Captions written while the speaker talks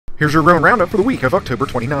Here's your Rowan Roundup for the week of October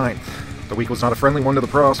 29th. The week was not a friendly one to the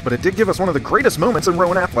pros, but it did give us one of the greatest moments in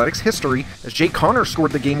Rowan Athletics history as Jake Connor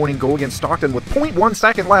scored the game-winning goal against Stockton with 0.1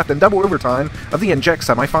 second left in double overtime of the NJAC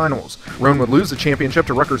semifinals. Rowan would lose the championship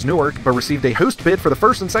to Rutgers Newark, but received a host bid for the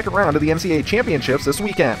first and second round of the NCAA championships this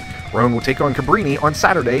weekend. Rowan will take on Cabrini on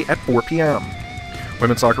Saturday at 4 p.m.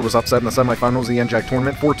 Women's soccer was upset in the semifinals of the NJAC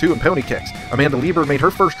tournament 4-2 in penalty kicks. Amanda Lieber made her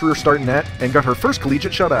first career start in net and got her first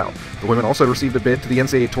collegiate shutout. The women also received a bid to the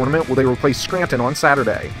NCAA tournament where they will play Scranton on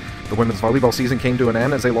Saturday. The women's volleyball season came to an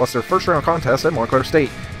end as they lost their first round contest at Montclair State.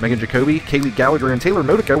 Megan Jacoby, Kaylee Gallagher, and Taylor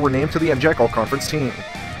Modica were named to the NJAC All-Conference team.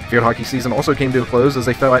 Field hockey season also came to a close as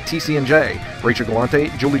they fell at TC&J. Rachel Galante,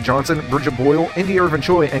 Julie Johnson, Bridget Boyle, Indy Irvin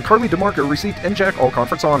Choi, and Carly DeMarco received NJAC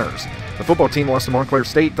All-Conference honors. The football team lost to Montclair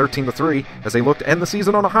State 13-3 as they look to end the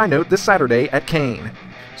season on a high note this Saturday at Kane.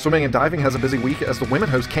 Swimming and diving has a busy week as the women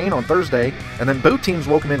host Kane on Thursday, and then both teams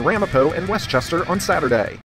welcome in Ramapo and Westchester on Saturday.